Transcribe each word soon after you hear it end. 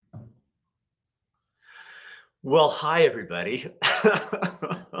Well, hi everybody.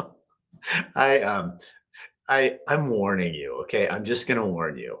 I I'm warning you, okay? I'm just going to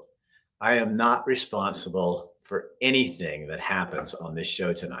warn you. I am not responsible for anything that happens on this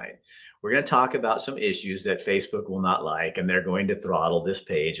show tonight. We're going to talk about some issues that Facebook will not like, and they're going to throttle this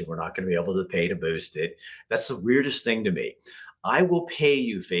page, and we're not going to be able to pay to boost it. That's the weirdest thing to me. I will pay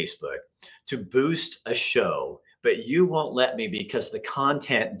you, Facebook, to boost a show, but you won't let me because the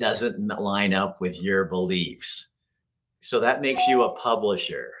content doesn't line up with your beliefs. So that makes you a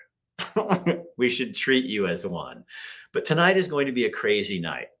publisher. We should treat you as one. But tonight is going to be a crazy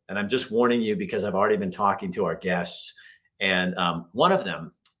night. And I'm just warning you because I've already been talking to our guests. And one of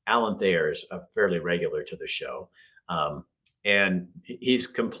them, Alan Thayer, is a fairly regular to the show. And he's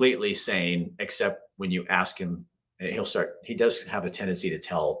completely sane, except when you ask him, he does have a tendency to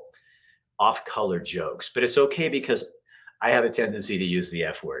tell off color jokes, but it's okay because I have a tendency to use the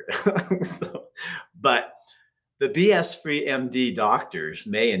F word. But the BS free MD doctors,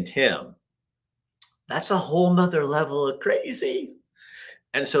 May and Tim, that's a whole nother level of crazy.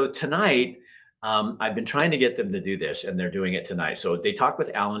 And so tonight, I've been trying to get them to do this, and they're doing it tonight. So they talked with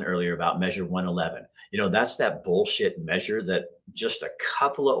Alan earlier about Measure 111. That's that bullshit measure that just a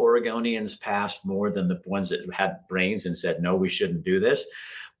couple of Oregonians passed more than the ones that had brains and said, no, we shouldn't do this.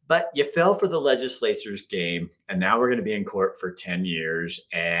 But you fell for the legislature's game, and now we're going to be in court for 10 years.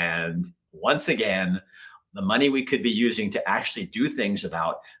 And once again, the money we could be using to actually do things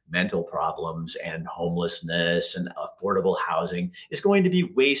about mental problems and homelessness and affordable housing is going to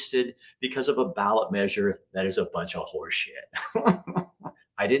be wasted because of a ballot measure that is a bunch of horseshit.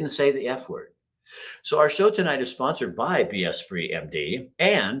 I didn't say the F word. So our show tonight is sponsored by BS Free MD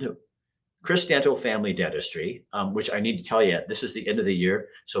and Chris Dental Family Dentistry, which I need to tell you, this is the end of the year.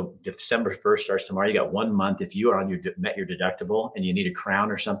 So December 1st starts tomorrow. You got 1 month. If you are met your deductible and you need a crown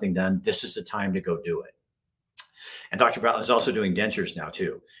or something done, this is the time to go do it. And Dr. Bratland is also doing dentures now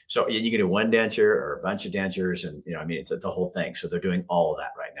too. So you can do one denture or a bunch of dentures, and it's the whole thing. So they're doing all of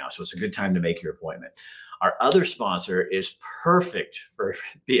that right now. So it's a good time to make your appointment. Our other sponsor is perfect for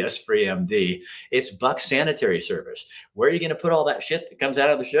BS Free MD. It's Buck Sanitary Service. Where are you going to put all that shit that comes out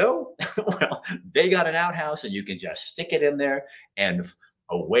of the show? Well, they got an outhouse, and you can just stick it in there, and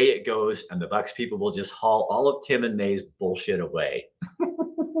away it goes. And the Bucks people will just haul all of Tim and May's bullshit away.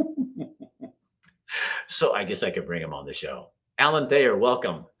 So I guess I could bring him on the show. Alan Thayer,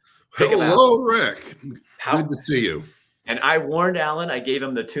 welcome. Hello, Rick. Good to see you. And I warned Alan. I gave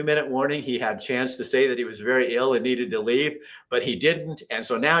him the 2-minute warning. He had a chance to say that he was very ill and needed to leave, but he didn't. And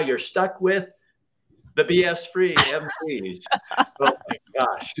so now you're stuck with the BS Free MCs. Oh my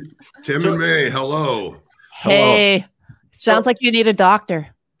gosh. Tim and May, hello. Hey, hello. Sounds like you need a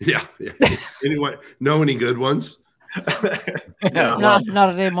doctor. Yeah. Anyway, know any good ones? No,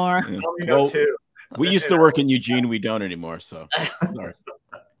 not anymore. Well, too. We used to work in Eugene. We don't anymore. So, sorry.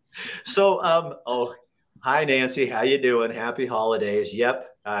 So, hi, Nancy. How you doing? Happy holidays.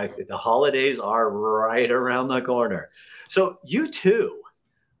 Yep. The holidays are right around the corner. So you too,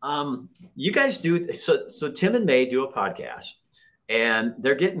 you guys do. So Tim and May do a podcast, and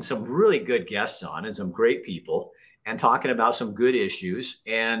they're getting some really good guests on and some great people and talking about some good issues.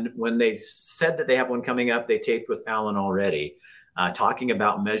 And when they said that they have one coming up, they taped with Alan already, talking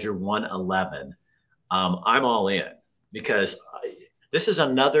about Measure 111. I'm all in because this is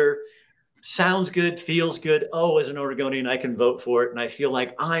another sounds good, feels good. Oh, as an Oregonian, I can vote for it. And I feel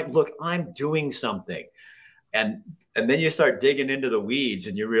like I'm doing something. And then you start digging into the weeds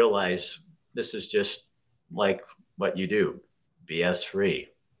and you realize this is just like what you do, BS free.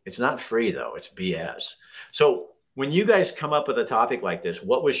 It's not free though, it's BS. So when you guys come up with a topic like this,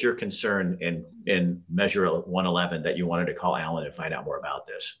 what was your concern in Measure 111 that you wanted to call Alan and find out more about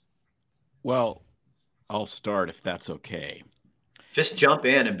this? Well, I'll start if that's okay. Just jump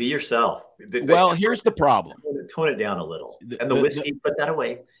in and be yourself. Well, here's the problem. Tone it down a little. And the whiskey, put that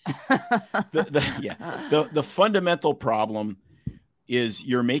away. The fundamental problem is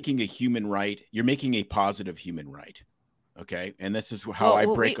you're making a human right. You're making a positive human right. Okay. And this is how I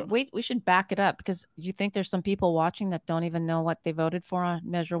break. Wait, we should back it up because you think there's some people watching that don't even know what they voted for on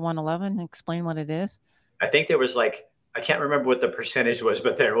Measure 111. Explain what it is. I think there was I can't remember what the percentage was,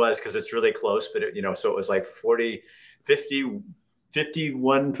 but there was, because it's really close. But so it was like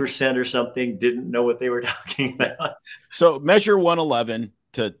 51% or something didn't know what they were talking about. So Measure 111,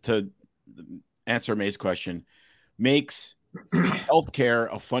 to answer May's question, makes healthcare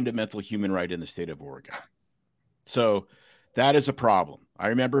a fundamental human right in the state of Oregon. So that is a problem. I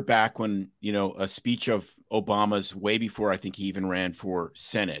remember back when, a speech of Obama's way before I think he even ran for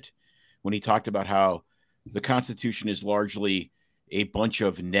Senate, when he talked about how the Constitution is largely a bunch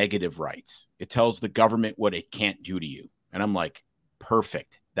of negative rights. It tells the government what it can't do to you. And I'm like,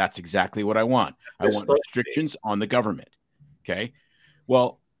 perfect. That's exactly what I want. I want restrictions on the government. Okay.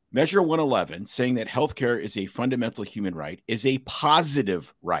 Well, Measure 111, saying that healthcare is a fundamental human right, is a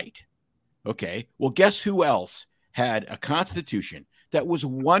positive right. Okay. Well, guess who else had a constitution that was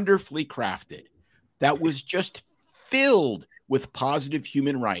wonderfully crafted, that was just filled with positive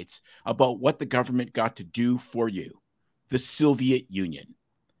human rights about what the government got to do for you? The Soviet Union.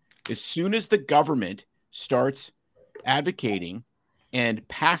 As soon as the government starts advocating and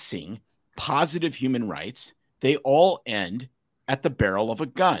passing positive human rights, they all end at the barrel of a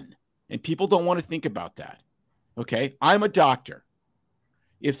gun. And people don't want to think about that. Okay. I'm a doctor.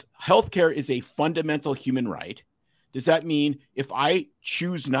 If healthcare is a fundamental human right, does that mean if I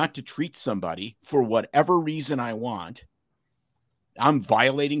choose not to treat somebody for whatever reason I want, I'm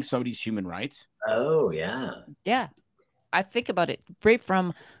violating somebody's human rights? Oh, yeah. Yeah. I think about it right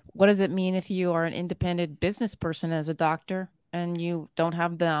from what does it mean if you are an independent business person as a doctor and you don't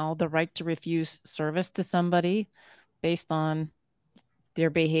have the right to refuse service to somebody based on their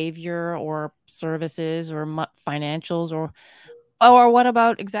behavior or services or financials or what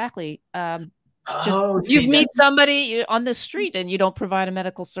about exactly you meet somebody on the street and you don't provide a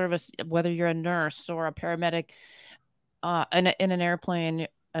medical service, whether you're a nurse or a paramedic in an airplane,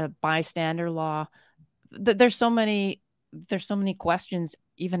 a bystander law. There's so many questions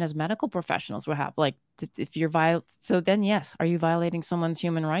even as medical professionals will have, like if you're so then yes, are you violating someone's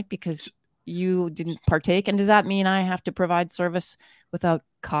human right because you didn't partake? And does that mean I have to provide service without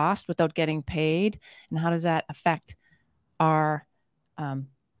cost, without getting paid? And how does that affect our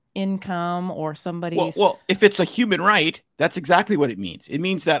income or somebody's? Well, if it's a human right, that's exactly what it means. It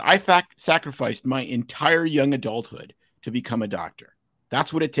means that I sacrificed my entire young adulthood to become a doctor.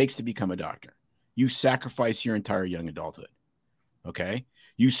 That's what it takes to become a doctor. You sacrifice your entire young adulthood. Okay.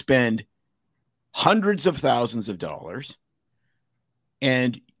 You spend hundreds of thousands of dollars,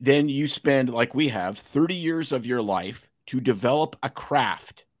 and then you spend, like we have, 30 years of your life to develop a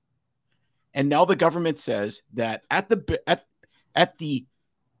craft. And now the government says that at the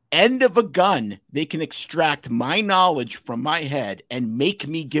end of a gun, they can extract my knowledge from my head and make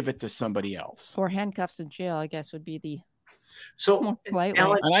me give it to somebody else. Or handcuffs in jail, I guess, would be the more polite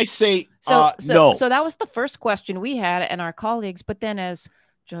way. And I say, no. So that was the first question we had and our colleagues. But then as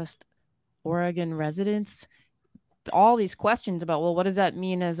just Oregon residents, all these questions about, well, what does that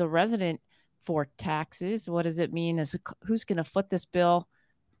mean as a resident for taxes? What does it mean as who's going to foot this bill?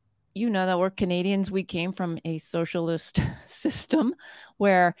 You know that we're Canadians. We came from a socialist system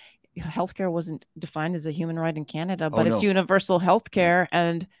where healthcare wasn't defined as a human right in Canada, but it's universal healthcare,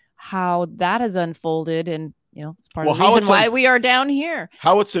 and how that has unfolded. And, it's part of the reason why we are down here.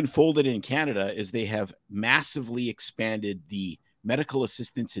 How it's unfolded in Canada is they have massively expanded the medical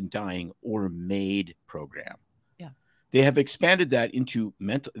assistance in dying, or MAID program. Yeah. They have expanded that into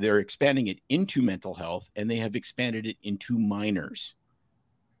they're expanding it into mental health, and they have expanded it into minors.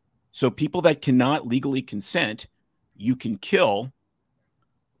 So people that cannot legally consent, you can kill,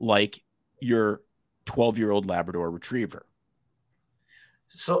 like your 12-year-old Labrador Retriever.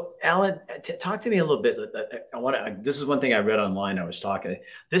 So, Alan, talk to me a little bit. This is one thing I read online. I was talking.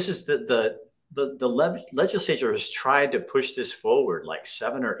 This is the legislature has tried to push this forward like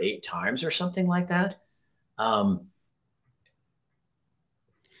 7 or 8 times or something like that. I'm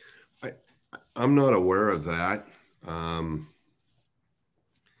not aware of that.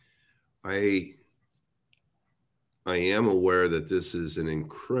 I am aware that this is an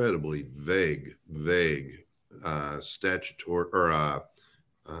incredibly vague statutory or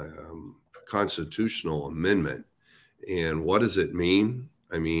constitutional amendment. And what does it mean?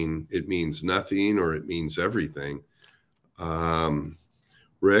 I mean, it means nothing, or it means everything.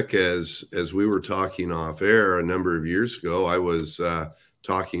 Rick, as we were talking off air a number of years ago, I was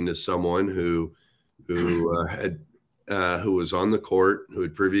talking to someone who was on the court, who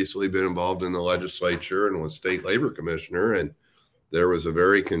had previously been involved in the legislature and was state labor commissioner. And there was a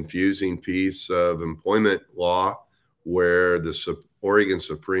very confusing piece of employment law where the Oregon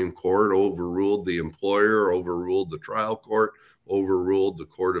Supreme Court overruled the employer, overruled the trial court, overruled the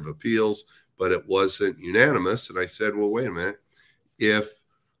Court of Appeals, but it wasn't unanimous. And I said, well, wait a minute. If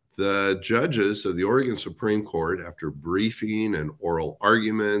the judges of the Oregon Supreme Court, after briefing and oral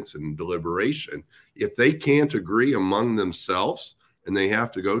arguments and deliberation, if they can't agree among themselves and they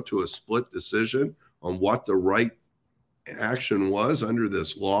have to go to a split decision on what the right action was under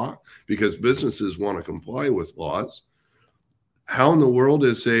this law, because businesses want to comply with laws, how in the world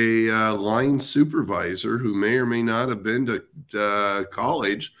is a line supervisor who may or may not have been to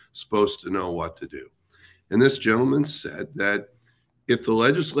college supposed to know what to do? And this gentleman said that if the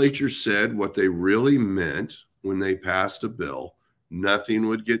legislature said what they really meant when they passed a bill, nothing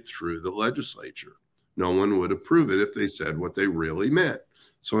would get through the legislature. No one would approve it if they said what they really meant.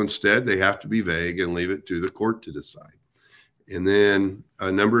 So instead, they have to be vague and leave it to the court to decide. And then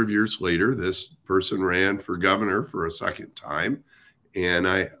a number of years later, this person ran for governor for a second time. And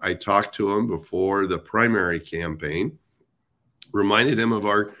I talked to him before the primary campaign, reminded him of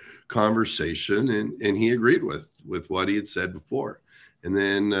our conversation, and he agreed with what he had said before. And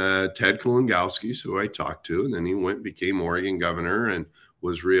then Ted Kulongoski, who I talked to, and then he went and became Oregon governor and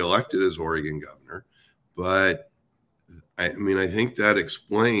was reelected as Oregon governor. But I think that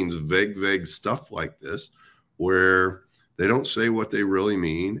explains vague stuff like this, where they don't say what they really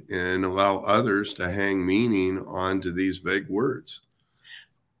mean and allow others to hang meaning onto these vague words.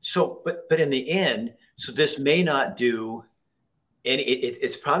 So, but in the end, so this may not do any,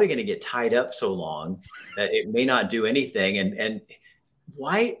 it's probably going to get tied up so long that it may not do anything. And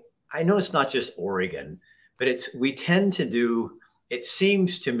why? I know it's not just Oregon, but we tend to do, it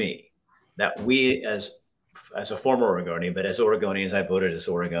seems to me that we as a former Oregonian, but as Oregonians, I voted as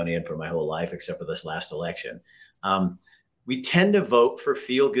Oregonian for my whole life, except for this last election. We tend to vote for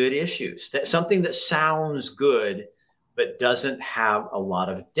feel-good issues, something that sounds good, but doesn't have a lot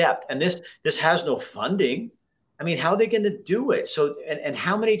of depth. And this has no funding. I mean, how are they going to do it? So, and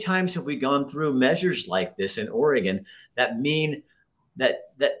how many times have we gone through measures like this in Oregon that mean that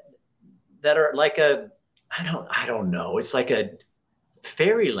are like I don't know. It's like a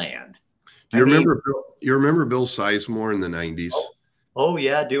fairyland. Do you remember Bill Sizemore in the 90s? Oh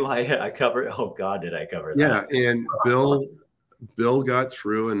yeah, do I cover? Oh God, did I cover that? Yeah, and Bill got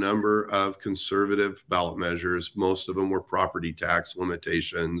through a number of conservative ballot measures. Most of them were property tax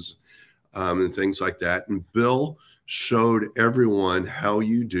limitations and things like that. And Bill showed everyone how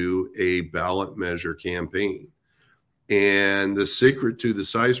you do a ballot measure campaign. And the secret to the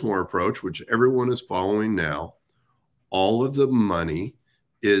Sizemore approach, which everyone is following now, all of the money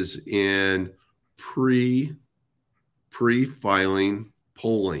is in pre-filing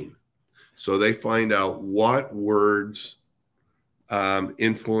polling. So they find out what words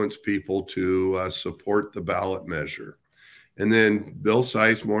influence people to support the ballot measure. And then Bill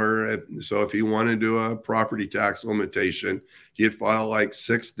Sizemore, so if he wanted to do a property tax limitation, he'd file like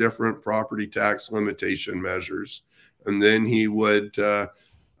 6 different property tax limitation measures. And then he would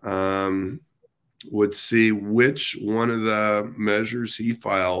see which one of the measures he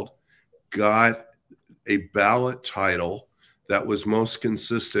filed got a ballot title that was most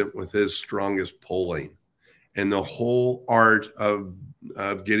consistent with his strongest polling. And the whole art of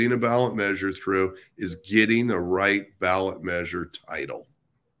getting a ballot measure through is getting the right ballot measure title.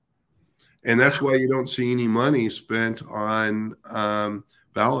 And that's why you don't see any money spent on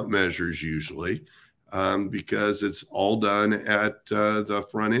ballot measures usually, because it's all done at the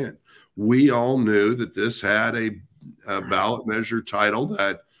front end. We all knew that this had a ballot measure title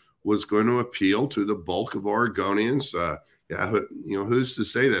that was going to appeal to the bulk of Oregonians. Who's to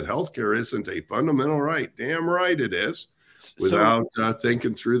say that healthcare isn't a fundamental right? Damn right it is, without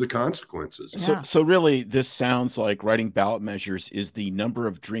thinking through the consequences. Yeah. So really, this sounds like writing ballot measures is the number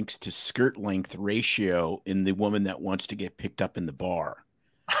of drinks to skirt length ratio in the woman that wants to get picked up in the bar.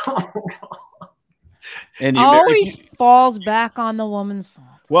 And it always falls back on the woman's fault.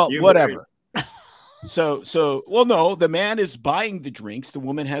 Well, whatever. No, the man is buying the drinks. The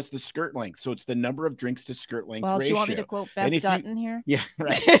woman has the skirt length. So it's the number of drinks to skirt length ratio. Do you want me to quote Beth Dutton here? Yeah,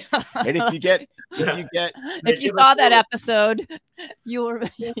 right. And if you saw that episode, you'll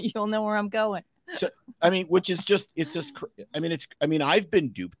know where I'm going. So, which is just, I've been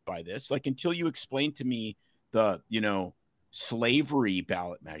duped by this. Like, until you explained to me the, slavery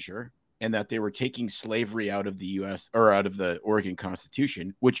ballot measure, and that they were taking slavery out of the U.S. or out of the Oregon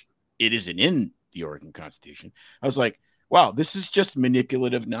Constitution, which it isn't in the Oregon Constitution. I was like, wow, this is just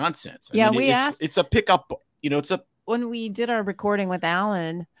manipulative nonsense. It's a pickup, when we did our recording with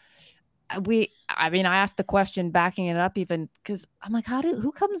Alan, I asked the question, backing it up even, because I'm like,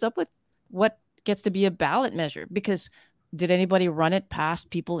 who comes up with what gets to be a ballot measure? Because did anybody run it past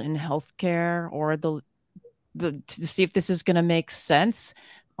people in healthcare or to see if this is going to make sense?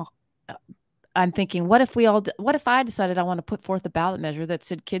 I'm thinking, what if I decided I want to put forth a ballot measure that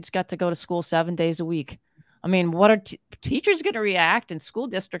said kids got to go to school 7 days a week? What are teachers going to react, and school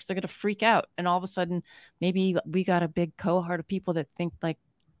districts are going to freak out? And all of a sudden, maybe we got a big cohort of people that think like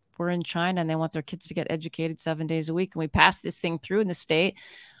we're in China and they want their kids to get educated 7 days a week. And we pass this thing through in the state.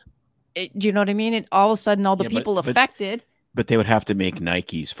 Do you know what I mean? And all of a sudden, all the people affected But they would have to make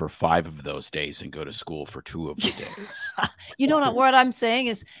Nikes for 5 of those days and go to school for 2 of the days. You know what I'm saying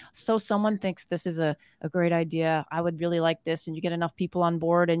is, so someone thinks this is a great idea. I would really like this. And you get enough people on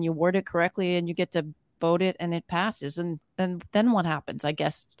board and you word it correctly and you get to vote it and it passes. And then what happens? I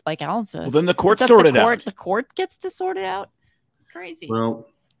guess, like Alan says. Well, then the court it's up sort to it out. The court gets to sort it out. Crazy. Well,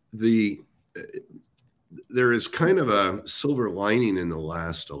 there is kind of a silver lining in the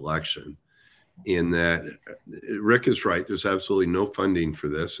last election, in that Rick is right. There's absolutely no funding for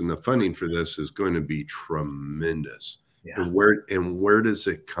this, and the funding for this is going to be tremendous. Yeah. And where does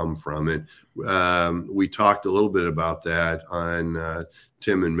it come from? And we talked a little bit about that on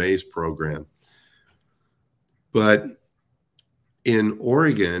Tim and May's program. But in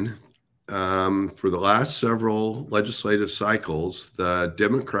Oregon, for the last several legislative cycles, the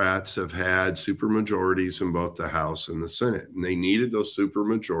Democrats have had supermajorities in both the House and the Senate, and they needed those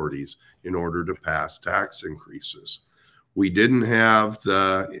supermajorities in order to pass tax increases. We didn't have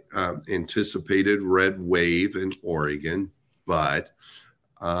the anticipated red wave in Oregon, but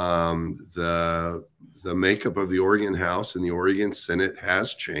the makeup of the Oregon House and the Oregon Senate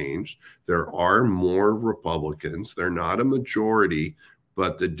has changed. There are more Republicans. They're not a majority,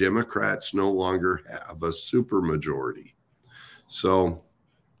 but the Democrats no longer have a supermajority. So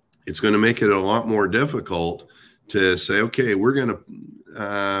it's going to make it a lot more difficult to say, okay, we're going to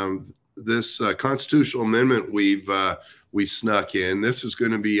this constitutional amendment we snuck in. This is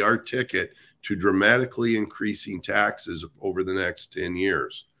going to be our ticket to dramatically increasing taxes over the next 10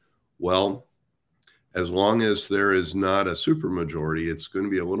 years. Well, as long as there is not a supermajority, it's going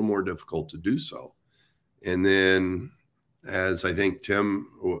to be a little more difficult to do so. And then, as I think Tim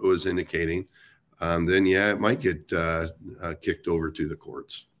was indicating, then it might get kicked over to the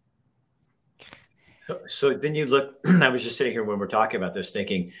courts. So then you look, I was just sitting here when we're talking about this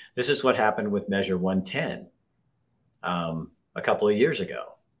thinking, this is what happened with Measure 110 a couple of years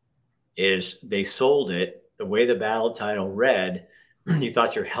ago, is they sold it the way the ballot title read. You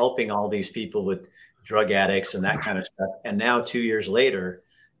thought you're helping all these people with drug addicts and that kind of stuff. And now 2 years later,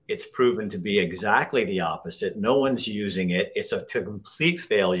 it's proven to be exactly the opposite. No one's using it. It's a complete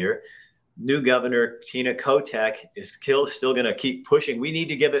failure. New Governor Tina Kotek is still going to keep pushing. We need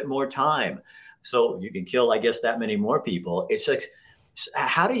to give it more time. So you can kill, I guess, that many more people. It's like,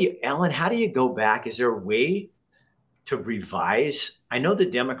 Ellen, how do you go back? Is there a way to revise? I know the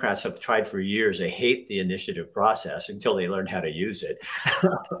Democrats have tried for years. They hate the initiative process until they learn how to use it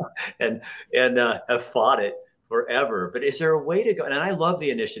and have fought it forever. But is there a way to go? And I love the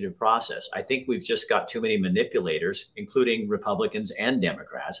initiative process. I think we've just got too many manipulators, including Republicans and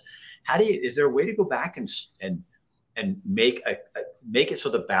Democrats. Is there a way to go back and make it so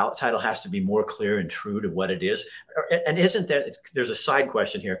the ballot title has to be more clear and true to what it is? And isn't that, there's a side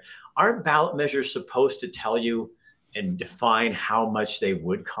question here. Aren't ballot measures supposed to tell you and define how much they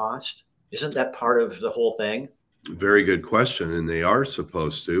would cost? Isn't that part of the whole thing? Very good question. And they are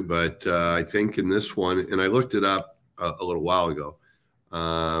supposed to, but I think in this one, and I looked it up a little while ago,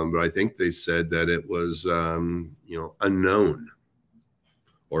 but I think they said that it was, unknown,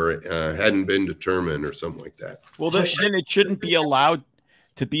 or hadn't been determined or something like that. Well, then it shouldn't be allowed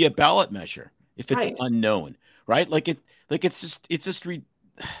to be a ballot measure if it's unknown, right? It's just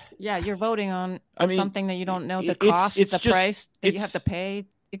yeah, you're voting on something that you don't know the cost, price that you have to pay.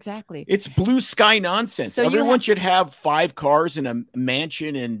 Exactly. It's blue sky nonsense. So everyone should have 5 cars and a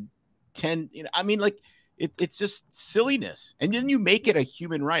mansion and 10. It's just silliness. And then you make it a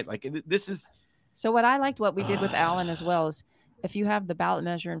human right. This is. So what we did with Alan as well is, if you have the ballot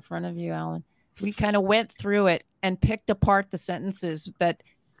measure in front of you, Alan, we kind of went through it and picked apart the sentences that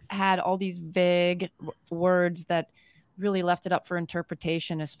had all these vague words that really left it up for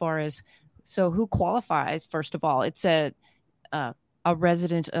interpretation as far as, so who qualifies? First of all, it said a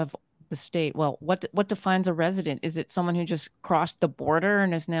resident of the state. Well, what defines a resident? Is it someone who just crossed the border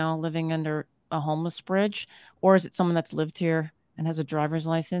and is now living under a homeless bridge? Or is it someone that's lived here and has a driver's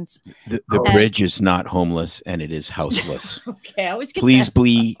license? The bridge is not homeless and it is houseless. Okay, I always get Please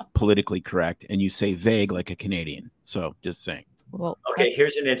be politically correct, and you say vague like a Canadian. So just saying. Well, okay,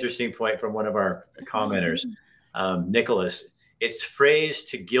 here's an interesting point from one of our commenters, Nicholas. It's phrased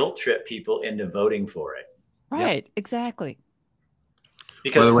to guilt trip people into voting for it. Right, exactly.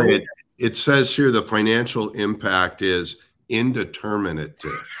 Because by the way, it says here the financial impact is indeterminate.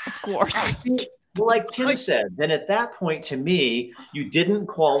 Of course. Well, like Tim said, then at that point, to me, you didn't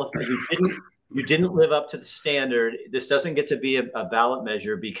qualify. You didn't live up to the standard. This doesn't get to be a ballot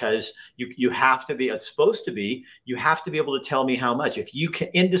measure because you have to be. It's supposed to be. You have to be able to tell me how much. If you can,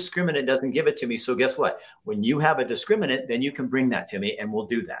 indiscriminate doesn't give it to me. So guess what? When you have a discriminant, then you can bring that to me, and we'll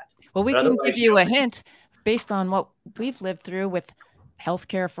do that. Well, we can give you a hint. based on what we've lived through with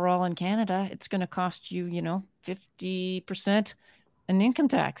healthcare for all in Canada, it's going to cost you, 50% in income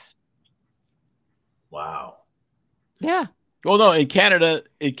tax. Wow. Yeah. Well, no, in Canada,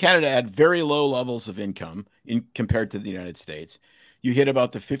 at very low levels of income compared to the United States, you hit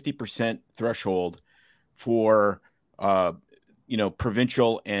about the 50% threshold for,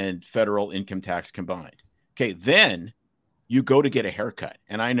 provincial and federal income tax combined. Okay, then you go to get a haircut,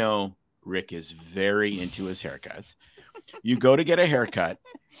 and I know Rick is very into his haircuts. You go to get a haircut,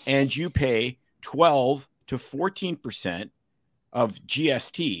 and you pay 12 to 14% of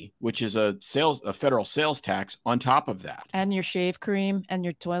GST, which is a federal sales tax on top of that. And your shave cream and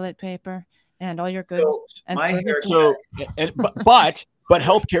your toilet paper and all your goods. So but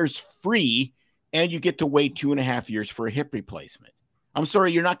healthcare's free, and you get to wait 2.5 years for a hip replacement. I'm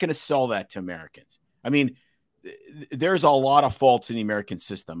sorry, you're not going to sell that to Americans. I mean, there's a lot of faults in the American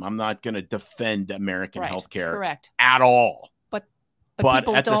system. I'm not going to defend American healthcare at all. But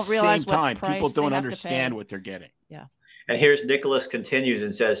at the same time, people don't understand what they're getting. Yeah. And here's Nicholas continues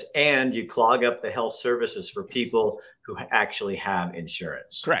and says, and you clog up the health services for people who actually have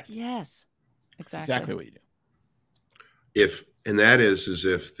insurance. Correct. Yes. Exactly. Exactly what you do. And that is as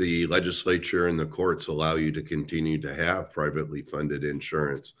if the legislature and the courts allow you to continue to have privately funded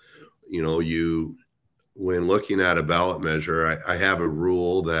insurance. When looking at a ballot measure, I have a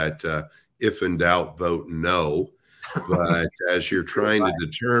rule that if in doubt, vote no. But as you're trying to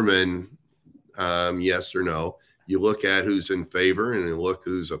determine yes or no, you look at who's in favor and you look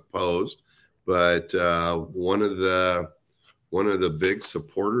who's opposed. But one of the big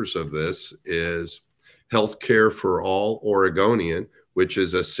supporters of this is Healthcare for All Oregonian, which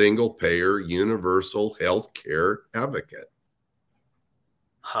is a single payer universal healthcare advocate.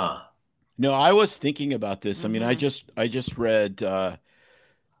 Huh. No, I was thinking about this. Mm-hmm. I mean, I just read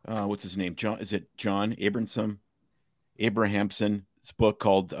what's his name? John? Is it John Abrahamson's book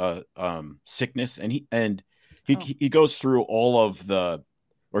called Sickness, and he goes through all of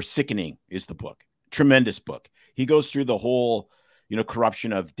Sickening is the book. Tremendous book. He goes through the whole,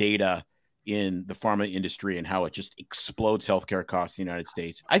 corruption of data in the pharma industry and how it just explodes healthcare costs in the United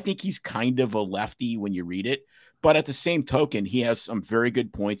States. I think he's kind of a lefty when you read it, but at the same token, he has some very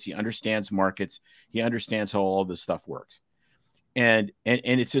good points. He understands markets. He understands how all this stuff works. And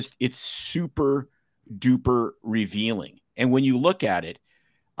it's super duper revealing. And when you look at it,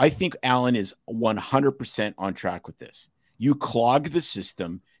 I think Alan is 100% on track with this. You clog the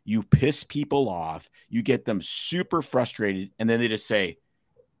system, you piss people off, you get them super frustrated, and then they just say,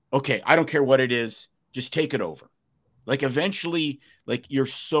 okay, I don't care what it is, just take it over. Like eventually, like you're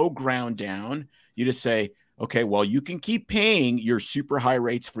so ground down, you just say, okay, well, you can keep paying your super high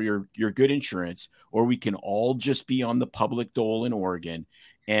rates for your good insurance, or we can all just be on the public dole in Oregon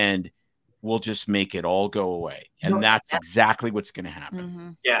and we'll just make it all go away. And that's exactly what's going to happen. Mm-hmm.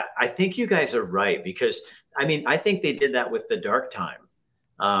 Yeah, I think you guys are right, because I think they did that with the dark time.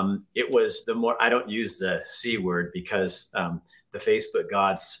 It was I don't use the C word because the Facebook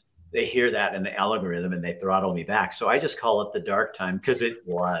gods, they hear that in the algorithm and they throttle me back. So I just call it the dark time because it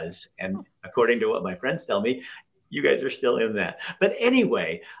was. And according to what my friends tell me, you guys are still in that. But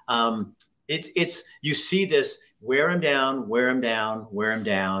anyway, it's you see this, wear them down.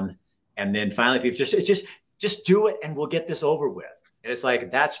 And then finally people just do it and we'll get this over with. And it's like,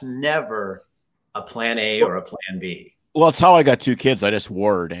 that's never a plan A or a plan B. Well, it's how I got 2 kids. I just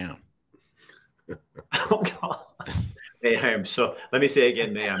wore her down. Oh, God. Hey, let me say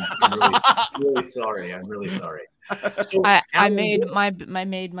again, ma'am, I'm really sorry. I'm really sorry. So, I made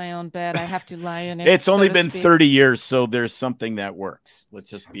my own bed. I have to lie in it. It's only been 30 years, so there's something that works.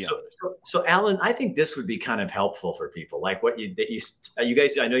 Let's just be honest. So Alan, I think this would be kind of helpful for people, like what you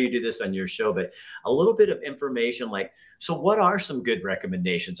guys. I know you do this on your show, but a little bit of information, like, so what are some good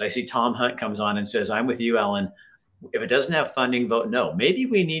recommendations? I see Tom Hunt comes on and says, "I'm with you, Alan. If it doesn't have funding, vote no." Maybe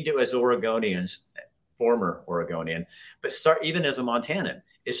we need to, as Oregonians, former Oregonian, but start even as a Montanan,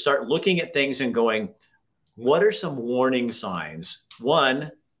 is start looking at things and going, what are some warning signs?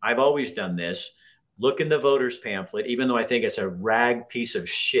 One, I've always done this. Look in the voters pamphlet, even though I think it's a rag piece of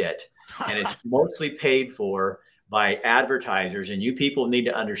shit and it's mostly paid for by advertisers. And you people need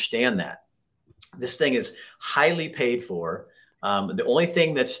to understand that this thing is highly paid for. The only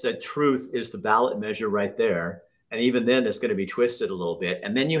thing that's the truth is the ballot measure right there. And even then it's going to be twisted a little bit.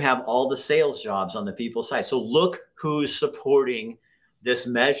 And then you have all the sales jobs on the people's side. So look who's supporting this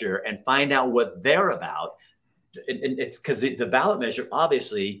measure and find out what they're about. It's because the ballot measure,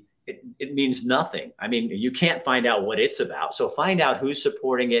 obviously, it means nothing. I mean, you can't find out what it's about. So find out who's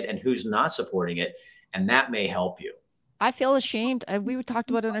supporting it and who's not supporting it. And that may help you. I feel ashamed. We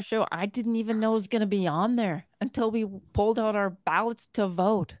talked about it on our show. I didn't even know it was going to be on there until we pulled out our ballots to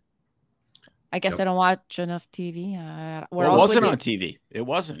vote. I guess I don't watch enough TV. It wasn't on TV. It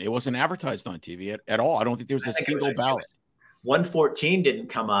wasn't advertised on TV at all. I don't think there was a single ballot. 114 didn't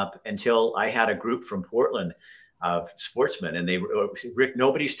come up until I had a group from Portland of sportsmen, and Rick,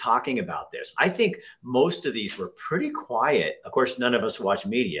 nobody's talking about this. I think most of these were pretty quiet. Of course, none of us watch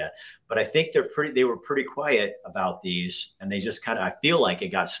media, but I think they were pretty quiet about these, and they just kind of, I feel like it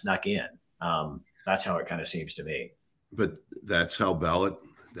got snuck in. That's how it kind of seems to me. But that's how ballot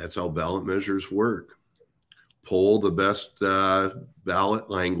measures work. Pull the best ballot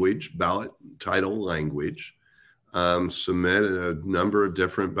title language. Submit a number of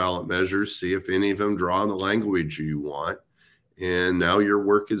different ballot measures, see if any of them draw on the language you want. And now your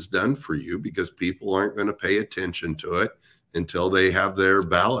work is done for you, because people aren't going to pay attention to it until they have their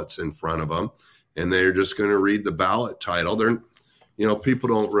ballots in front of them. And they're just going to read the ballot title. People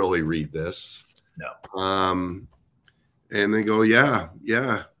don't really read this. No. And they go, yeah.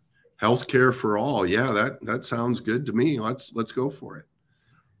 Healthcare for all. Yeah, that sounds good to me. Let's go for it.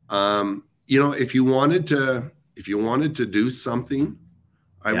 If you wanted to do something,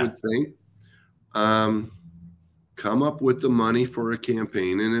 I would think, come up with the money for a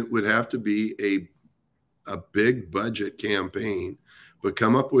campaign, and it would have to be a big budget campaign, but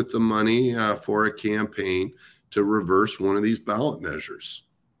come up with the money for a campaign to reverse one of these ballot measures.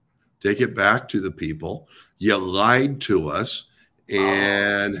 Take it back to the people. You lied to us.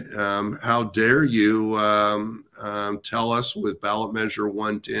 And how dare you tell us with ballot measure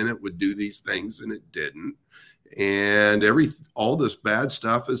 110 it would do these things, and it didn't. And all this bad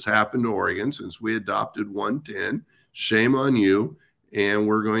stuff has happened to Oregon since we adopted 110. Shame on you. And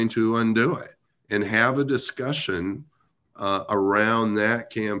we're going to undo it and have a discussion around that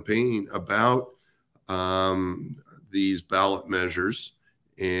campaign about these ballot measures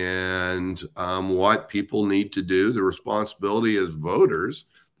and what people need to do, the responsibility as voters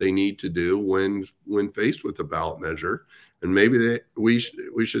they need to do when faced with a ballot measure. And maybe we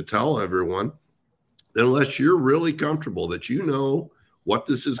should tell everyone that unless you're really comfortable that you know what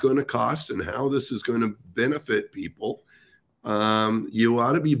this is going to cost and how this is going to benefit people, you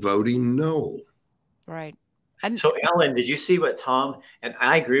ought to be voting no. Right. So, Ellen, did you see what Tom, and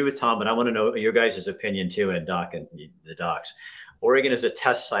I agree with Tom, but I want to know your guys' opinion too, and Doc and the docs. Oregon is a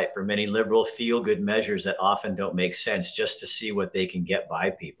test site for many liberal feel-good measures that often don't make sense, just to see what they can get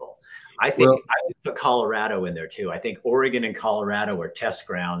by people. I think I would put Colorado in there too. I think Oregon and Colorado are test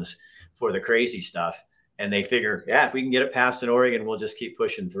grounds for the crazy stuff. And they figure, if we can get it passed in Oregon, we'll just keep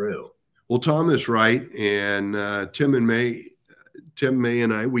pushing through. Well, Tom is right. And Tim May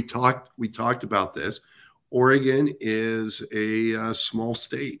and I, we talked about this. Oregon is a small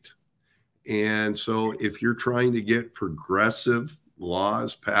state. And so if you're trying to get progressive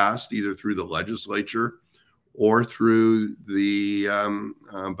laws passed either through the legislature or through the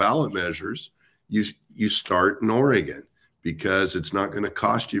ballot measures, you start in Oregon, because it's not going to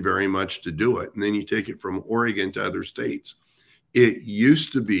cost you very much to do it. And then you take it from Oregon to other states. It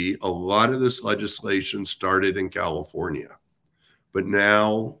used to be a lot of this legislation started in California, but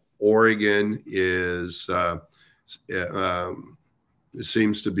now Oregon it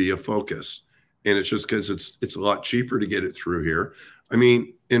seems to be a focus. And it's just because it's a lot cheaper to get it through here. I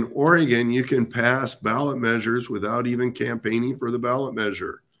mean, in Oregon, you can pass ballot measures without even campaigning for the ballot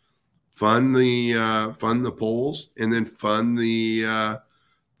measure. Fund the polls, and then fund the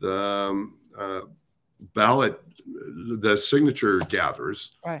ballot, the signature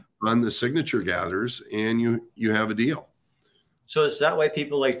gatherers. Right. Fund the signature gatherers, and you have a deal. So is that why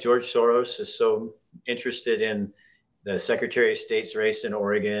people like George Soros is so interested in the Secretary of State's race in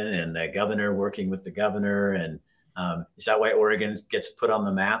Oregon and the governor working with the governor? And is that why Oregon gets put on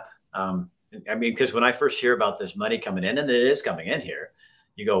the map? I mean, because when I first hear about this money coming in, and it is coming in here,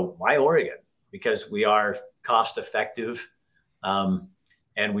 you go, why Oregon? Because we are cost effective, and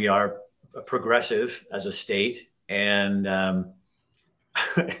we are progressive as a state. And I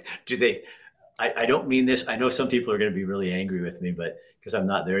don't mean this. I know some people are going to be really angry with me, but because I'm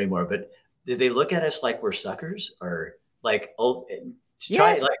not there anymore, but did they look at us like we're suckers, or like,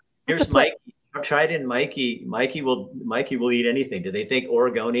 here's Mikey. Try it in Mikey. Mikey will eat anything. Do they think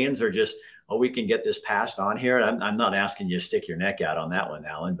Oregonians are just, we can get this passed on here? I'm not asking you to stick your neck out on that one,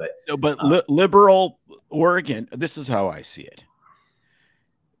 Alan, but no, but liberal Oregon. This is how I see it.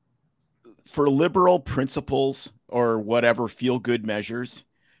 For liberal principles or whatever feel good measures,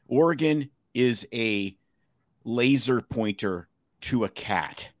 Oregon is a laser pointer to a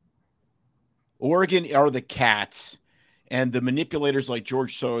cat. Oregon are the cats, and the manipulators like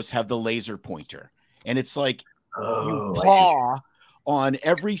George Soros have the laser pointer. And it's like, Oh, I see. paw on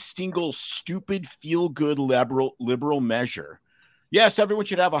every single stupid feel-good liberal measure. Yes, everyone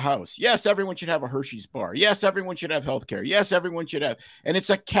should have a house. Yes, everyone should have a Hershey's bar. Yes, everyone should have healthcare. Yes, everyone should have. And it's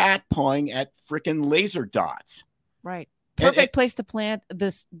a cat pawing at freaking laser dots. Right. Perfect place to plant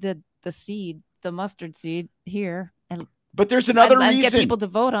the seed, the mustard seed here, but there's another reason. Get people to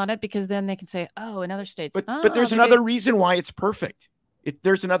vote on it, because then they can say, "Oh, in other states." But there's another reason why it's perfect.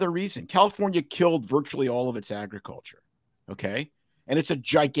 There's another reason. California killed virtually all of its agriculture. Okay. And it's a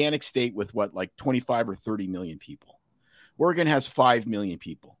gigantic state with like 25 or 30 million people. Oregon has 5 million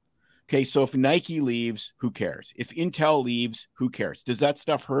people. Okay. So if Nike leaves, who cares? If Intel leaves, who cares? Does that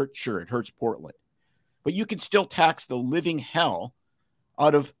stuff hurt? Sure. It hurts Portland, but you can still tax the living hell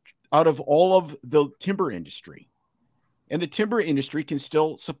out of all of the timber industry. And the timber industry can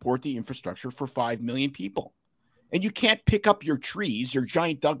still support the infrastructure for 5 million people. And you can't pick up your trees, your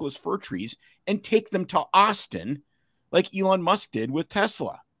giant Douglas fir trees, and take them to Austin like Elon Musk did with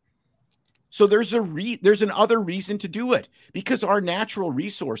Tesla. So there's another reason to do it, because our natural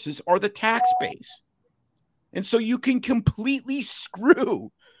resources are the tax base. And so you can completely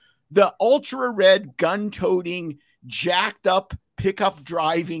screw the ultra red gun-toting, jacked up pickup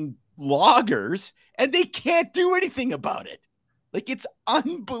driving loggers, and they can't do anything about it. Like, it's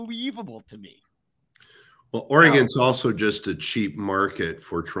unbelievable to me. Well, Oregon's also just a cheap market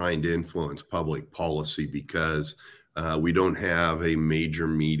for trying to influence public policy, because we don't have a major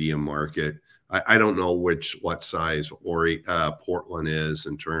media market. I don't know what size Portland is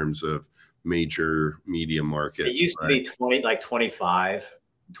in terms of major media markets. It used to be 25,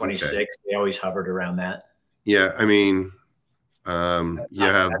 26. Okay. They always hovered around that. Yeah, I mean,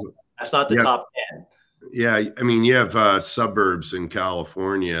 that's not the top 10. Yeah, I mean, you have suburbs in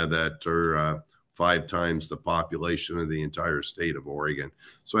California that are 5 times the population of the entire state of Oregon.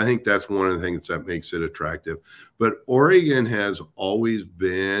 So I think that's one of the things that makes it attractive. But Oregon has always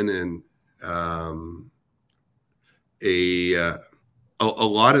been a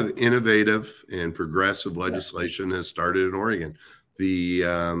lot of innovative and progressive legislation has started in Oregon. The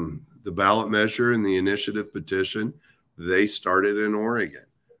ballot measure and the initiative petition, they started in Oregon.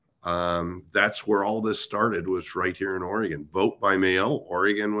 That's where all this started, was right here in Oregon. Vote by mail,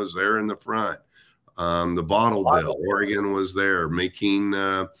 Oregon was there in the front. The bottle bill, Oregon was there, making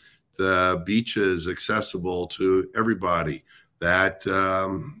the beaches accessible to everybody. That's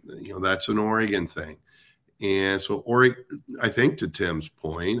an Oregon thing. And so I think, to Tim's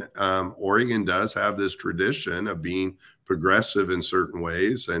point, Oregon does have this tradition of being progressive in certain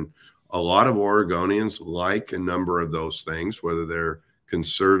ways. And a lot of Oregonians like a number of those things, whether they're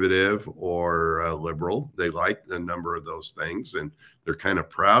conservative or liberal. They like a number of those things, and they're kind of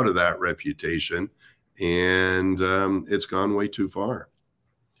proud of that reputation. And it's gone way too far.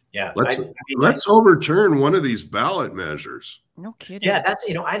 Yeah. Let's overturn one of these ballot measures. No kidding. Yeah, that's,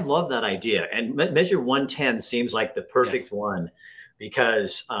 I love that idea. And Measure 110 seems like the perfect one,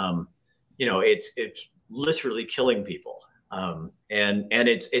 because, it's literally killing people. And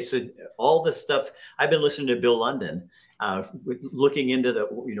it's all the stuff. I've been listening to Bill London, looking into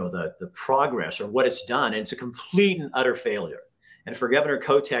the progress or what it's done. And it's a complete and utter failure. And for Governor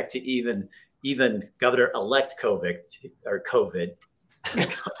Kotek to even Governor-elect COVID.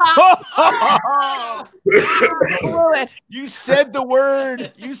 You said the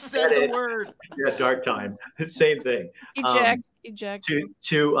word. You said the word. Yeah, dark time. Same thing. Eject.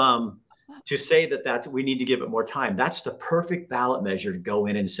 To say that we need to give it more time. That's the perfect ballot measure to go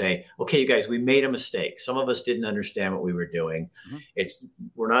in and say, okay, you guys, we made a mistake. Some of us didn't understand what we were doing. Mm-hmm.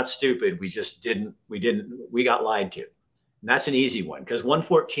 We're not stupid. We got lied to. And that's an easy one, because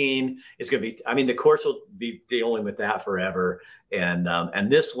 114 is going to be, the courts will be dealing with that forever. And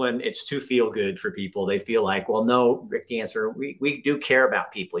this one, it's too feel good for people. They feel like, well, no, Rick Dancer, we do care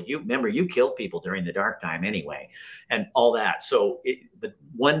about people. You killed people during the dark time anyway, and all that. So the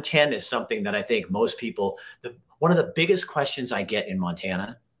 110 is something that I think most people, one of the biggest questions I get in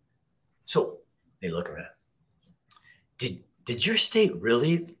Montana. So they look around. Did your state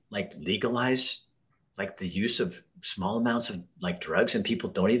really legalize the use of small amounts of drugs, and people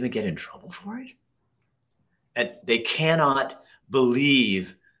don't even get in trouble for it? And they cannot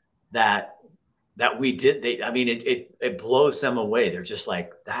believe that we did. It blows them away. They're just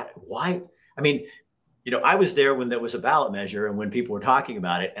like, that. Why? I was there when there was a ballot measure and when people were talking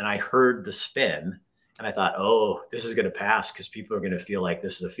about it, and I heard the spin, and I thought, oh, this is going to pass because people are going to feel like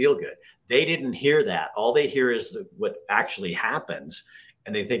this is a feel good. They didn't hear that. All they hear is what actually happens,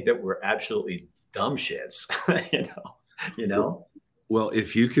 and they think that we're absolutely dumb shits. Well,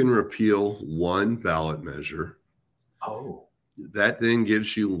 if you can repeal one ballot measure, that then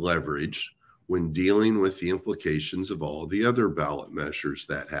gives you leverage when dealing with the implications of all the other ballot measures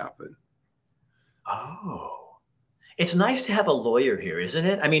that happen. Oh. It's nice to have a lawyer here, isn't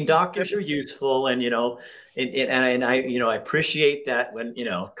it? I mean, doctors are useful, and and I I appreciate that when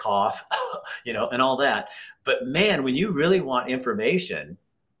cough, and all that. But man, when you really want information,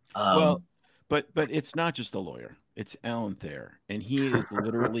 well, but it's not just a lawyer; it's Alan Thayer, and he is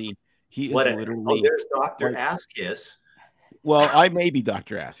literally there's Dr. Askiss. Well, I may be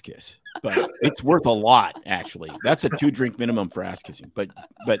Dr. Askiss, but it's worth a lot actually. That's a 2-drink minimum for ass kissing, but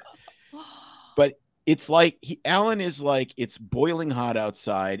it's like Alan is like, it's boiling hot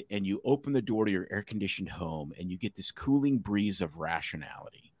outside and you open the door to your air-conditioned home and you get this cooling breeze of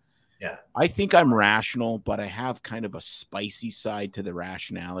rationality. Yeah. I think I'm rational, but I have kind of a spicy side to the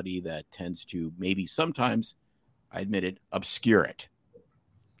rationality that tends to maybe sometimes, I admit it, obscure it.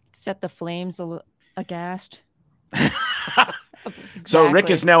 Set the flames aghast. Exactly. So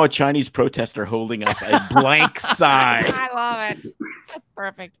Rick is now a Chinese protester holding up a blank sign. I love it.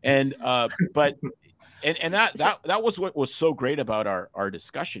 Perfect. And And that was what was so great about our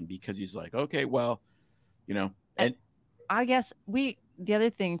discussion, because he's like, okay, well, and I guess the other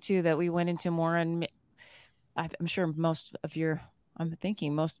thing too that we went into more, and I'm sure most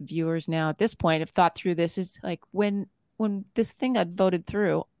viewers now at this point have thought through this, is like when this thing got voted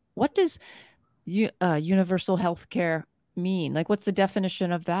through, what does universal health care mean? Like, what's the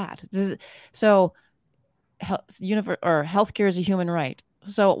definition of that? Healthcare is a human right.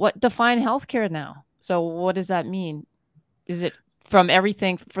 So what define healthcare now? So what does that mean? Is it from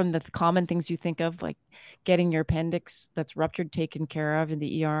everything from the common things you think of, like getting your appendix that's ruptured taken care of in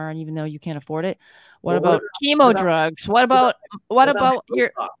the ER, and even though you can't afford it? What about chemo drugs? What about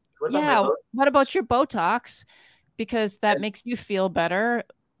your Botox? Because that makes you feel better.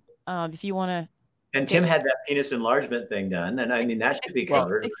 If you want to. And Tim had that penis enlargement thing done, and I mean that should be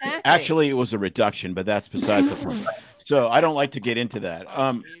covered. Exactly. Actually, it was a reduction, but that's besides the point. So I don't like to get into that.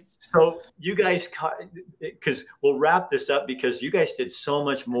 So you guys, because we'll wrap this up, because you guys did so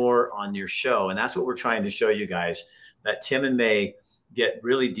much more on your show, and that's what we're trying to show you guys, that Tim and May get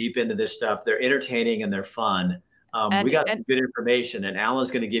really deep into this stuff. They're entertaining and they're fun. We got some good information, and Alan's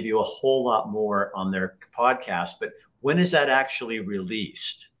going to give you a whole lot more on their podcast. But when is that actually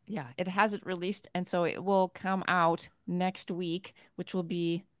released? Yeah, it hasn't released, and so it will come out next week, which will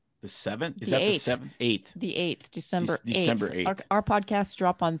be the 7th. Is that the 7th? 8th. The 8th, December 8th. December 8th. Our podcasts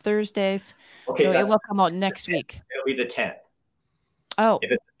drop on Thursdays, okay, so it will come out next week. It'll be the 10th. Oh, if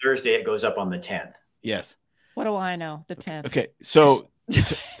it's Thursday, it goes up on the 10th. Yes. What do I know? The 10th. Okay, so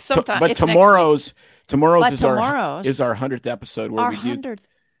sometimes, tomorrow's is our 100th episode where we do 100th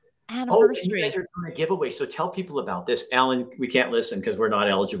anniversary. You guys are doing a giveaway, so tell people about this. Alan, we can't listen because we're not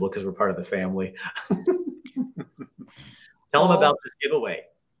eligible because we're part of the family. Tell them about this giveaway.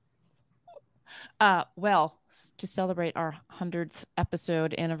 Well, to celebrate our 100th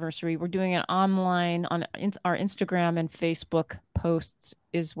episode anniversary, we're doing it online on our Instagram and Facebook posts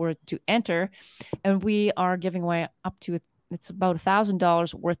is where to enter. And we are giving away up to it's about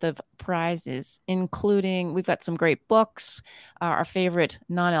 $1,000 worth of prizes, including we've got some great books, our favorite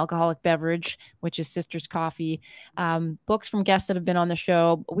non-alcoholic beverage, which is Sisters Coffee, books from guests that have been on the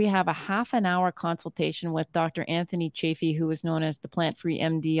show. We have a half-an-hour consultation with Dr. Anthony Chafee, who is known as the Plant-Free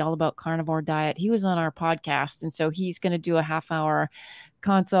MD, all about carnivore diet. He was on our podcast, and so he's going to do a half-hour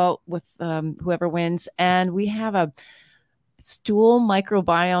consult with whoever wins. And we have a stool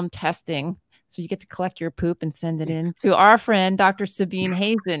microbiome testing. So you get to collect your poop and send it in to our friend, Dr. Sabine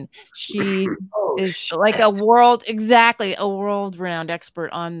Hazen. She is like a world-renowned expert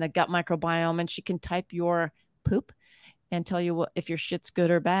on the gut microbiome, and she can type your poop and tell you if your shit's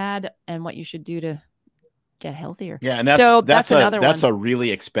good or bad and what you should do to get healthier. Yeah, and that's a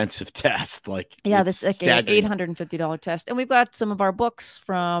really expensive test. That's like an $850 test. And we've got some of our books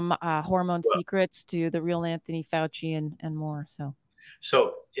from Hormone Secrets to the real Anthony Fauci and more.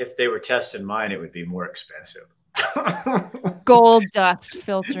 So if they were testing mine, it would be more expensive. Gold dust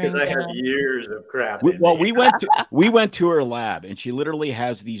filtering. Because I have years of crap. We went to her lab, and she literally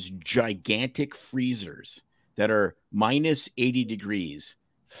has these gigantic freezers that are minus 80 degrees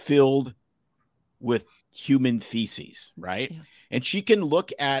filled with human feces, right? Yeah. And she can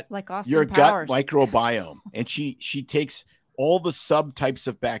look at your gut microbiome, and she takes all the subtypes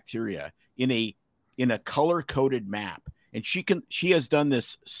of bacteria in a color-coded map. And she has done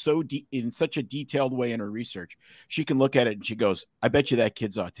this in such a detailed way in her research. She can look at it and she goes, I bet you that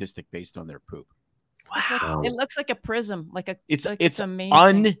kid's autistic based on their poop. Wow. It looks like a prism. It's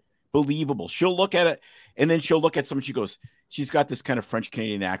amazing. Unbelievable. She'll look at it and then she'll look at someone. She goes, she's got this kind of French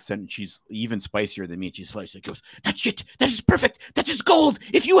Canadian accent, and she's even spicier than me. And she's like, she goes, "That shit, that is perfect. That is gold.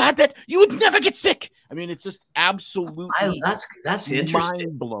 If you had that, you would never get sick." I mean, it's just absolutely that's interesting.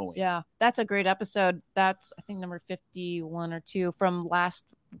 mind blowing. Yeah, that's a great episode. That's, I think, number 51 or 2 from last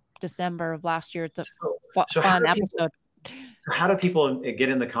December of last year. It's a fun episode. How do people get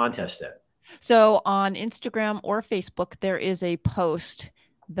in the contest then? So on Instagram or Facebook, there is a post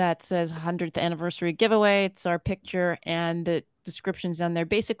that says 100th anniversary giveaway. It's our picture and the description's down there.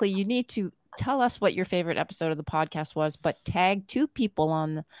 Basically, you need to tell us what your favorite episode of the podcast was, but tag 2 people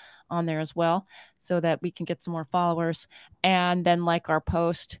on there as well so that we can get some more followers, and then like our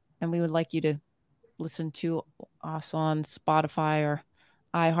post. And we would like you to listen to us on Spotify or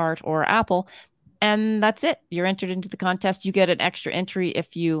iHeart or Apple. And that's it. You're entered into the contest. You get an extra entry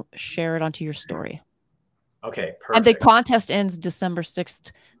if you share it onto your story. Okay, perfect. And the contest ends December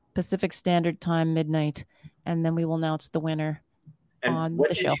 6th, Pacific Standard Time, midnight. And then we will announce the winner on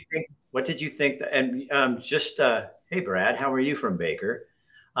the show. What did you think? And hey, Brad, how are you from Baker?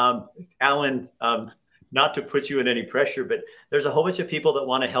 Alan, not to put you in any pressure, but there's a whole bunch of people that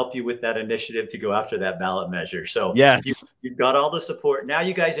want to help you with that initiative to go after that ballot measure. So yes, you've got all the support. Now,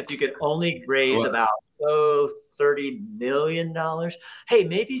 you guys, if you could only raise about $30 million, hey,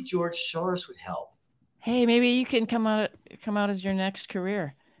 maybe George Soros would help. Hey, maybe you can come out as your next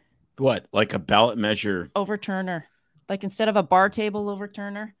career. What, like a ballot measure overturner? Like instead of a bar table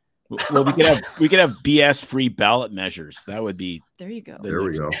overturner. Well, we could have BS-free ballot measures. That would be. There you go. There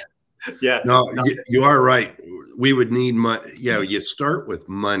we go. Yeah. No, you are right. We would need money. Yeah, you start with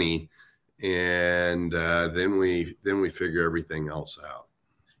money, and then we figure everything else out.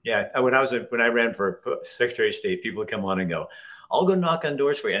 Yeah, when I ran for Secretary of State, people would come on and go, "I'll go knock on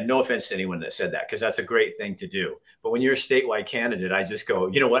doors for you." And no offense to anyone that said that, because that's a great thing to do. But when you're a statewide candidate, I just go,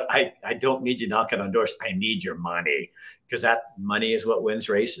 you know what? I don't need you knocking on doors. I need your money, because that money is what wins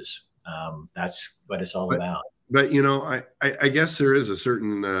races. That's what it's all about. But, you know, I guess there is a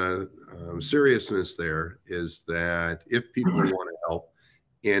certain seriousness there, is that if people want to help,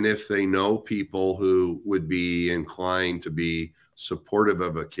 and if they know people who would be inclined to be supportive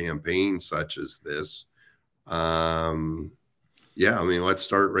of a campaign such as this, yeah, I mean, let's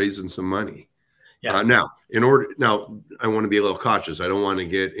start raising some money. Yeah. Now, I want to be a little cautious. I don't want to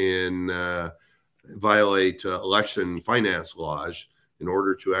get violate election finance laws. In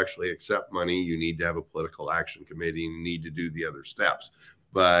order to actually accept money, you need to have a political action committee and you need to do the other steps.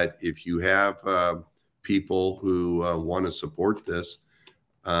 But if you have people who want to support this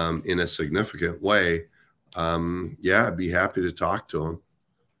in a significant way, yeah, I'd be happy to talk to them.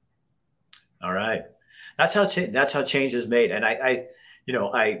 All right. That's how change is made. And I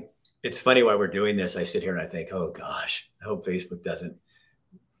it's funny while we're doing this, I sit here and I think, oh gosh, I hope Facebook doesn't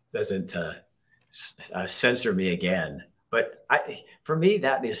censor me again. But for me,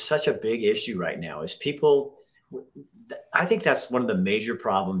 that is such a big issue right now. Is people? I think that's one of the major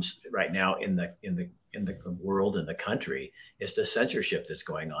problems right now in the world, in the country, is the censorship that's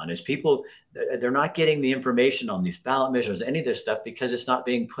going on. Is people, they're not getting the information on these ballot measures, any of this stuff, because it's not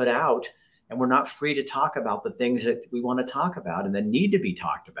being put out, and we're not free to talk about the things that we want to talk about and that need to be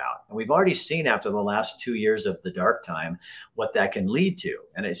talked about. And we've already seen after the last 2 years of the dark time what that can lead to.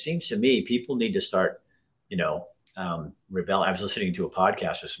 And it seems to me people need to start, rebel. I was listening to a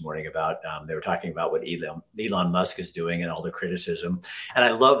podcast this morning about, they were talking about what Elon Musk is doing and all the criticism. And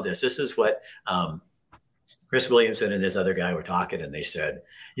I love this. This is what Chris Williamson and this other guy were talking, and they said,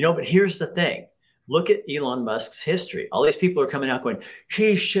 but here's the thing. Look at Elon Musk's history. All these people are coming out going,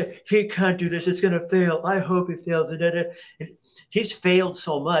 he can't do this. It's going to fail. I hope he fails. He's failed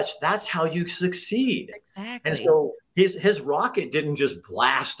so much. That's how you succeed. Exactly. And so his rocket didn't just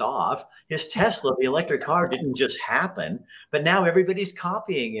blast off. His Tesla, the electric car, didn't just happen. But now everybody's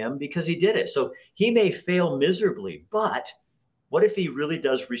copying him because he did it. So he may fail miserably, but what if he really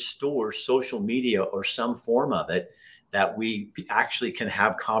does restore social media or some form of it, that we actually can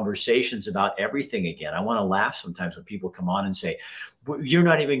have conversations about everything again? I want to laugh sometimes when people come on and say, you're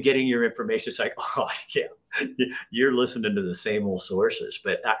not even getting your information. It's like, oh, yeah, you're listening to the same old sources.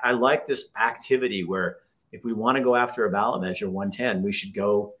 But I like this activity where if we want to go after a ballot measure 110, we should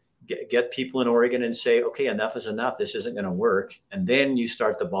go get people in Oregon and say, okay, enough is enough. This isn't going to work. And then you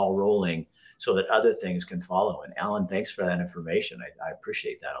start the ball rolling so that other things can follow. And Alan, thanks for that information. I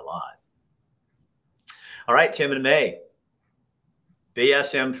appreciate that a lot. All right, Tim and May.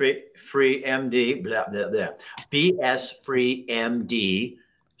 BSM free MD, blah, blah, blah. BS free MD.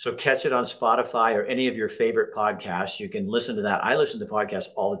 So catch it on Spotify or any of your favorite podcasts. You can listen to that. I listen to podcasts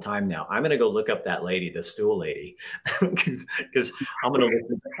all the time now. I'm going to go look up that lady, the stool lady, because I'm going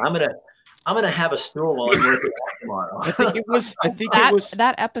to I'm going to have a stool while I'm working out tomorrow. I think it was.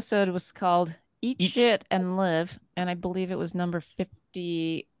 That episode was called Eat Shit and Live, and I believe it was number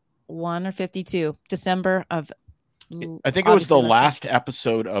 51 or 52, December of. I think it was the last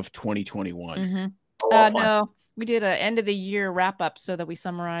episode of 2021. Mm-hmm. No, we did an end of the year wrap up so that we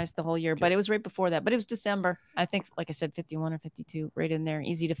summarized the whole year, but it was right before that. But it was December, I think. Like I said, 51 or 52, right in there,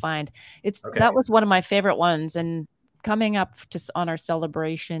 easy to find. That was one of my favorite ones, and coming up just on our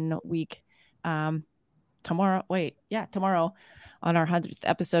celebration week. Tomorrow on our 100th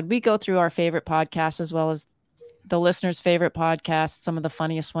episode, we go through our favorite podcasts as well as the listeners' favorite podcasts, some of the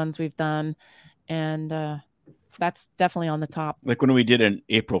funniest ones we've done, and that's definitely on the top. Like when we did an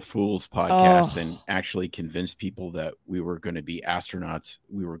April Fool's podcast and actually convinced people that we were going to be astronauts,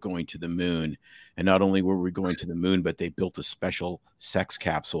 we were going to the moon, and not only were we going to the moon, but they built a special sex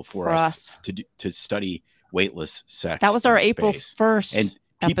capsule for us to study weightless sex. That was our April 1st. And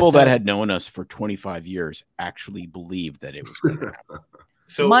people that had known us for 25 years actually believed that it was going to happen.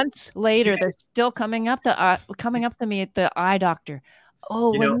 So months later, they're still coming up to me at the eye doctor.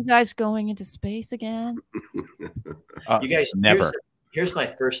 Oh, when you guys going into space again? You guys, never. Here's my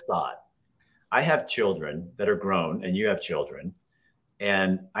first thought. I have children that are grown, and you have children,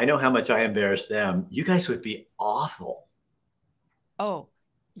 and I know how much I embarrass them. You guys would be awful. Oh.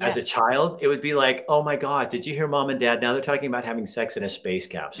 Yeah. As a child, it would be like, oh my God, did you hear mom and dad? Now they're talking about having sex in a space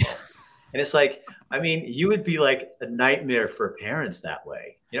capsule. And it's like, I mean, you would be like a nightmare for parents that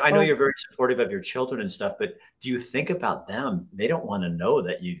way. You know, I know you're very supportive of your children and stuff, but do you think about them? They don't want to know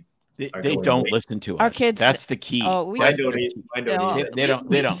that you. They don't listen to us. Our kids. That's the key. Oh, I don't. They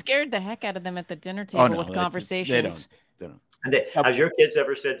don't. Scared the heck out of them at the dinner table with conversations. They don't. And have your kids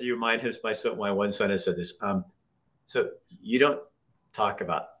ever said to you? My one son has said this. So you don't talk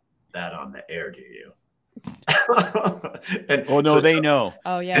about that on the air, do you? They know.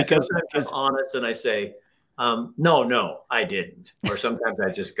 Oh yeah. Because I'm honest and I say, no, I didn't. Or sometimes I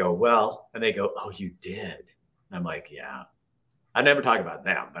just go, well, and they go, oh, you did. And I'm like, yeah. I never talk about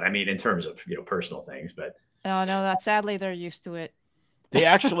them, but I mean, in terms of personal things. But no, sadly they're used to it. They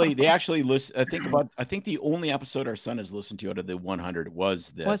actually listen. I think the only episode our son has listened to out of the 100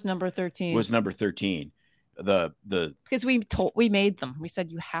 was number 13. Was number 13. Because we made them. We said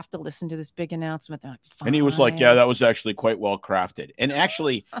you have to listen to this big announcement. Like, and he was like, yeah, that was actually quite well crafted. And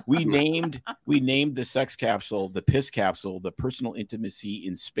actually we named the sex capsule, the piss capsule, the personal intimacy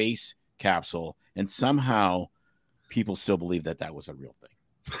in space capsule, and somehow people still believe that was a real thing.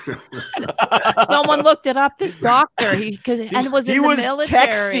 Someone looked it up. This doctor, he was in the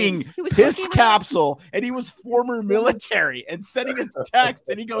military. Texting his capsule, and he was former military and sending us text.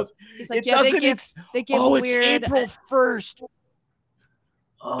 And he goes, he's like, It's April 1st.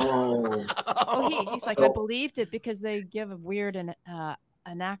 He's like, I believed it because they give weird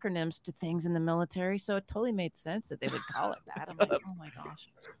acronyms to things in the military, so it totally made sense that they would call it that. I'm like, oh my gosh.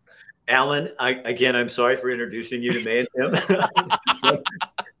 Alan, I'm sorry for introducing you to May and Tim.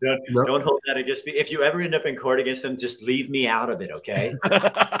 Don't hold that against me. If you ever end up in court against them, just leave me out of it, okay?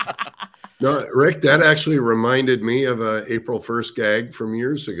 No, Rick, that actually reminded me of a April 1st gag from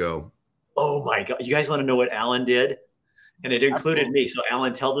years ago. Oh my God. You guys want to know what Alan did? And it included me. So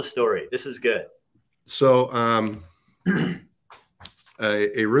Alan, tell the story. This is good. So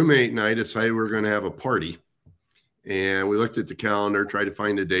a roommate and I decided we were going to have a party. And we looked at the calendar, tried to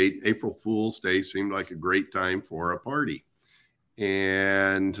find a date. April Fool's Day seemed like a great time for a party.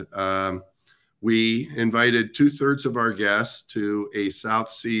 And we invited 2/3 of our guests to a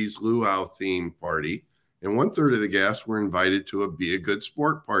South Seas luau themed party. And 1/3 of the guests were invited to a Be a Good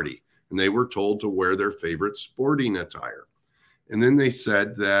Sport party. And they were told to wear their favorite sporting attire. And then they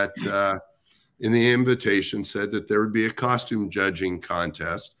said that in the invitation said that there would be a costume judging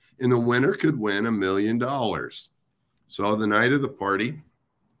contest and the winner could win $1 million. So the night of the party,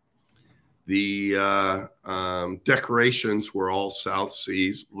 the decorations were all South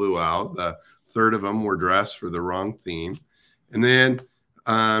Seas luau. The third of them were dressed for the wrong theme. And then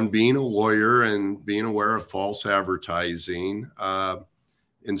being a lawyer and being aware of false advertising,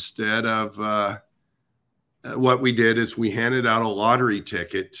 instead of what we did is we handed out a lottery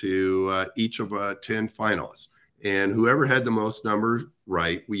ticket to each of 10 finalists. And whoever had the most numbers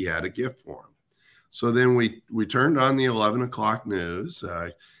right, we had a gift for them. So then we turned on the 11 o'clock news,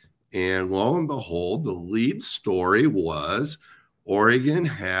 and lo and behold, the lead story was Oregon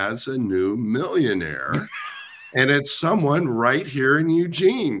has a new millionaire, and it's someone right here in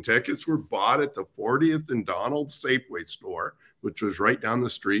Eugene. Tickets were bought at the 40th and Donald Safeway store, which was right down the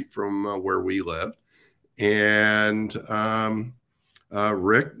street from where we lived. And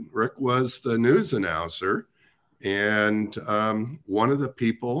Rick was the news announcer. And one of the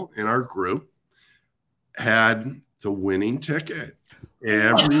people in our group had the winning ticket.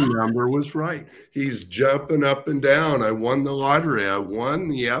 Every number was right. He's jumping up and down. I won the lottery. I won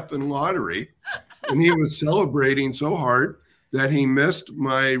the effing lottery. And he was celebrating so hard that he missed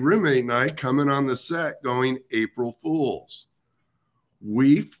my roommate and I coming on the set going April Fools.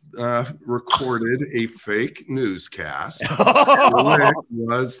 We recorded a fake newscast. Rick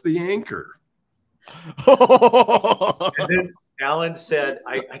was the anchor. And then Alan said,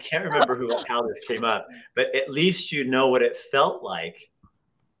 I can't remember how this came up, but at least you know what it felt like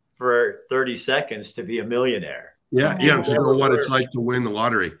for 30 seconds to be a millionaire. Yeah, to know what it's like to win the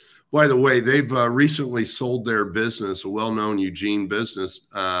lottery. By the way, they've recently sold their business, a well-known Eugene business,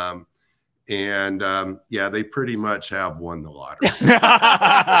 and they pretty much have won the lottery.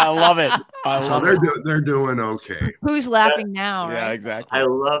 I love it. They're doing okay. Who's laughing now? Yeah, right? exactly. I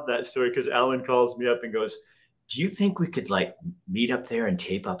love that story because Alan calls me up and goes, do you think we could like meet up there and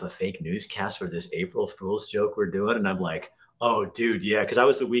tape up a fake newscast for this April Fool's joke we're doing? And I'm like, oh, dude, yeah, because I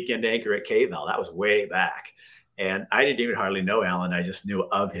was the weekend anchor at KVAL. That was way back. And I didn't even hardly know Alan. I just knew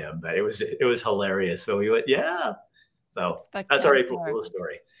of him, but it was hilarious. So we went, yeah. So that's our April Fool's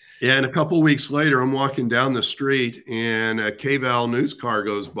story. Yeah, and a couple of weeks later, I'm walking down the street and a KVAL news car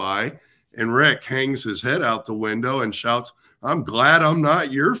goes by and Rick hangs his head out the window and shouts, I'm glad I'm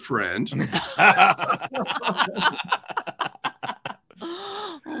not your friend. Oh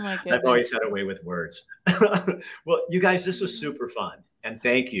my goodness. I've always had a way with words. Well, you guys, this was super fun. And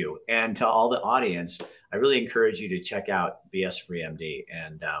thank you. And to all the audience, I really encourage you to check out BS Free MD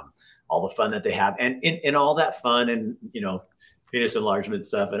and all the fun that they have. And in all that fun and, penis enlargement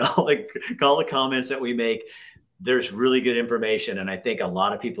stuff and all the comments that we make, there's really good information. And I think a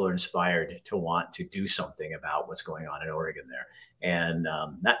lot of people are inspired to want to do something about what's going on in Oregon there. And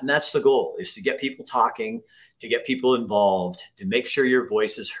that's the goal, is to get people talking, to get people involved, to make sure your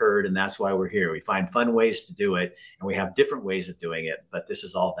voice is heard. And that's why we're here. We find fun ways to do it, and we have different ways of doing it, but this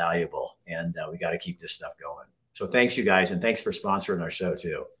is all valuable, and we got to keep this stuff going. So thanks, you guys. And thanks for sponsoring our show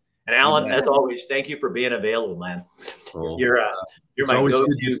too. And Alan, as always, thank you for being available, man. You're my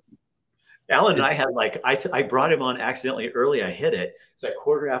go-to. Alan and I had I brought him on accidentally early. I hit it. It's like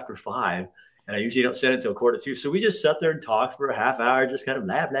 5:15, and I usually don't send it until 1:45. So we just sat there and talked for a half hour, just kind of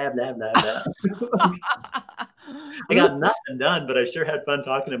blah, blah, blah, blah, blah. I got nothing done, but I sure had fun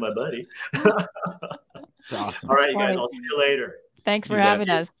talking to my buddy. Awesome. All right, you guys, I'll see you later. Thanks for having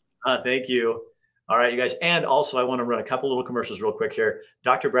us. Thank you. All right, you guys. And also, I want to run a couple little commercials real quick here.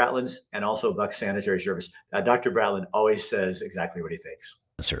 Dr. Bratland's and also Buck's Sanitary Service. Dr. Bratland always says exactly what he thinks.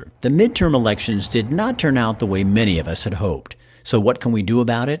 The midterm elections did not turn out the way many of us had hoped. So what can we do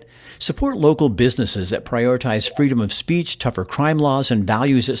about it? Support local businesses that prioritize freedom of speech, tougher crime laws, and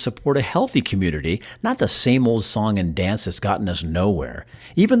values that support a healthy community, not the same old song and dance that's gotten us nowhere.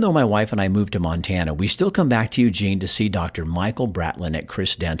 Even though my wife and I moved to Montana, we still come back to Eugene to see Dr. Michael Bratland at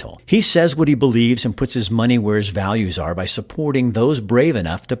Chris Dental. He says what he believes and puts his money where his values are by supporting those brave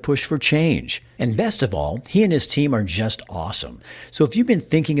enough to push for change. And best of all, he and his team are just awesome. So if you've been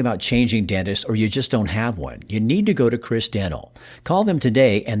thinking about changing dentists or you just don't have one, you need to go to Chris Dental. Call them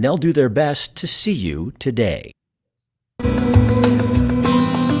today and they'll do their best to see you today.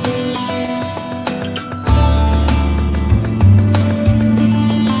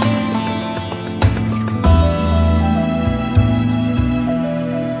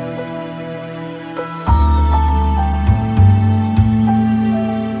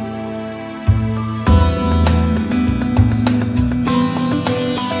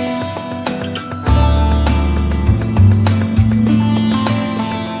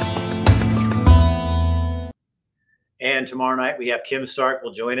 And tomorrow night, we have Kim Stark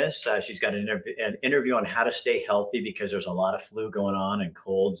will join us. She's got an interview on how to stay healthy because there's a lot of flu going on and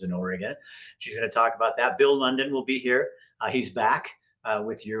colds in Oregon. She's going to talk about that. Bill London will be here. He's back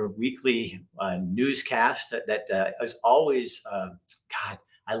with your weekly newscast that is always, God,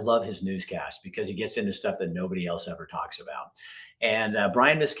 I love his newscast because he gets into stuff that nobody else ever talks about. And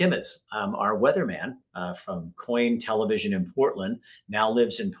Brian Miskimis, our weatherman from Coin Television in Portland, now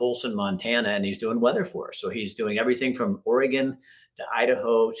lives in Polson, Montana, and he's doing weather for us. So he's doing everything from Oregon to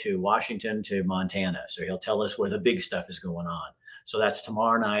Idaho to Washington to Montana. So he'll tell us where the big stuff is going on. So that's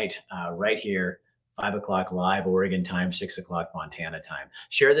tomorrow night, right here, 5 o'clock live Oregon time, 6 o'clock Montana time.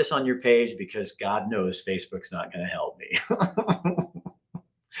 Share this on your page because God knows Facebook's not going to help me.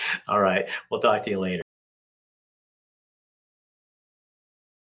 All right. We'll talk to you later.